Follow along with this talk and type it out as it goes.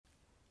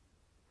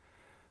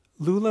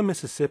Lula,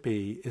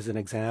 Mississippi is an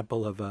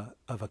example of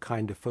a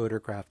kind of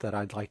photograph that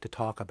I'd like to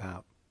talk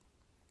about.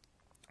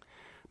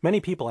 Many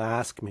people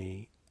ask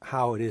me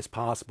how it is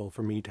possible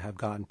for me to have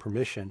gotten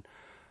permission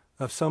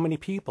of so many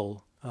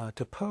people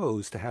to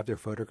pose to have their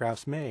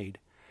photographs made.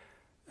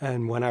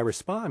 And when I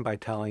respond by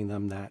telling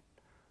them that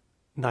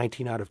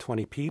 19 out of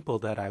 20 people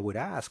that I would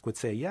ask would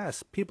say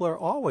yes, people are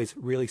always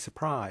really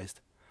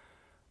surprised.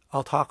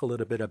 I'll talk a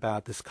little bit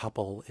about this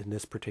couple in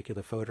this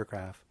particular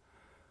photograph.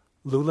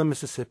 Lula,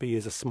 Mississippi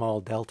is a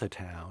small delta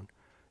town,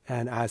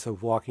 and as I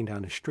was walking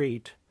down the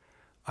street,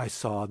 I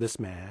saw this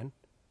man.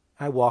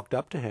 I walked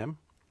up to him.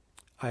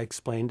 I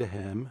explained to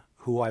him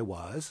who I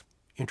was,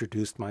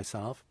 introduced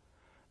myself,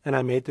 and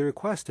I made the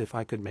request if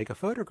I could make a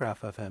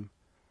photograph of him.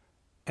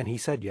 And he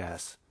said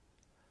yes.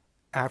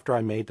 After I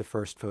made the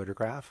first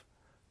photograph,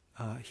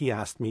 he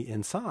asked me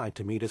inside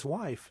to meet his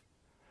wife.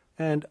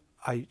 And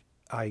I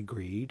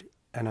agreed,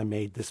 and I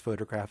made this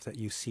photograph that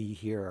you see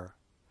here.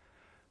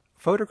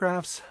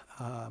 Photographs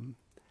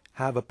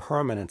have a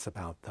permanence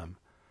about them.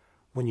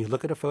 When you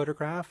look at a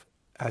photograph,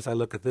 as I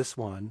look at this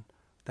one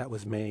that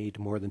was made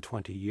more than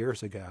 20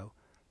 years ago,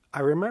 I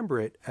remember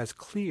it as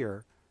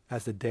clear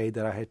as the day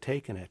that I had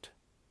taken it.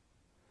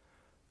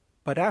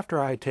 But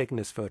after I had taken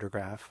this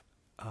photograph,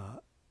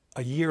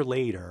 a year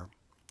later,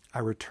 I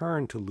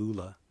returned to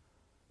Lula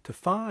to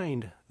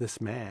find this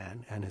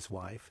man and his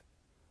wife.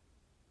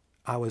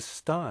 I was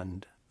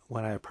stunned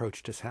when I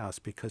approached his house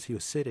because he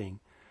was sitting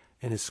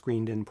in his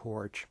screened-in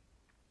porch.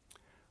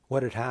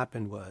 What had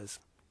happened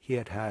was he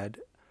had had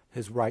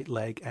his right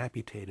leg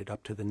amputated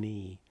up to the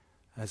knee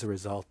as a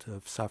result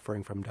of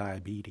suffering from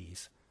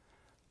diabetes.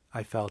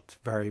 I felt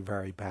very,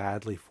 very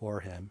badly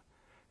for him,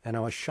 and I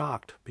was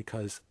shocked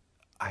because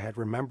I had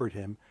remembered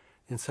him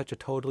in such a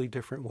totally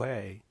different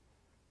way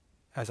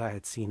as I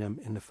had seen him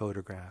in the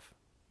photograph.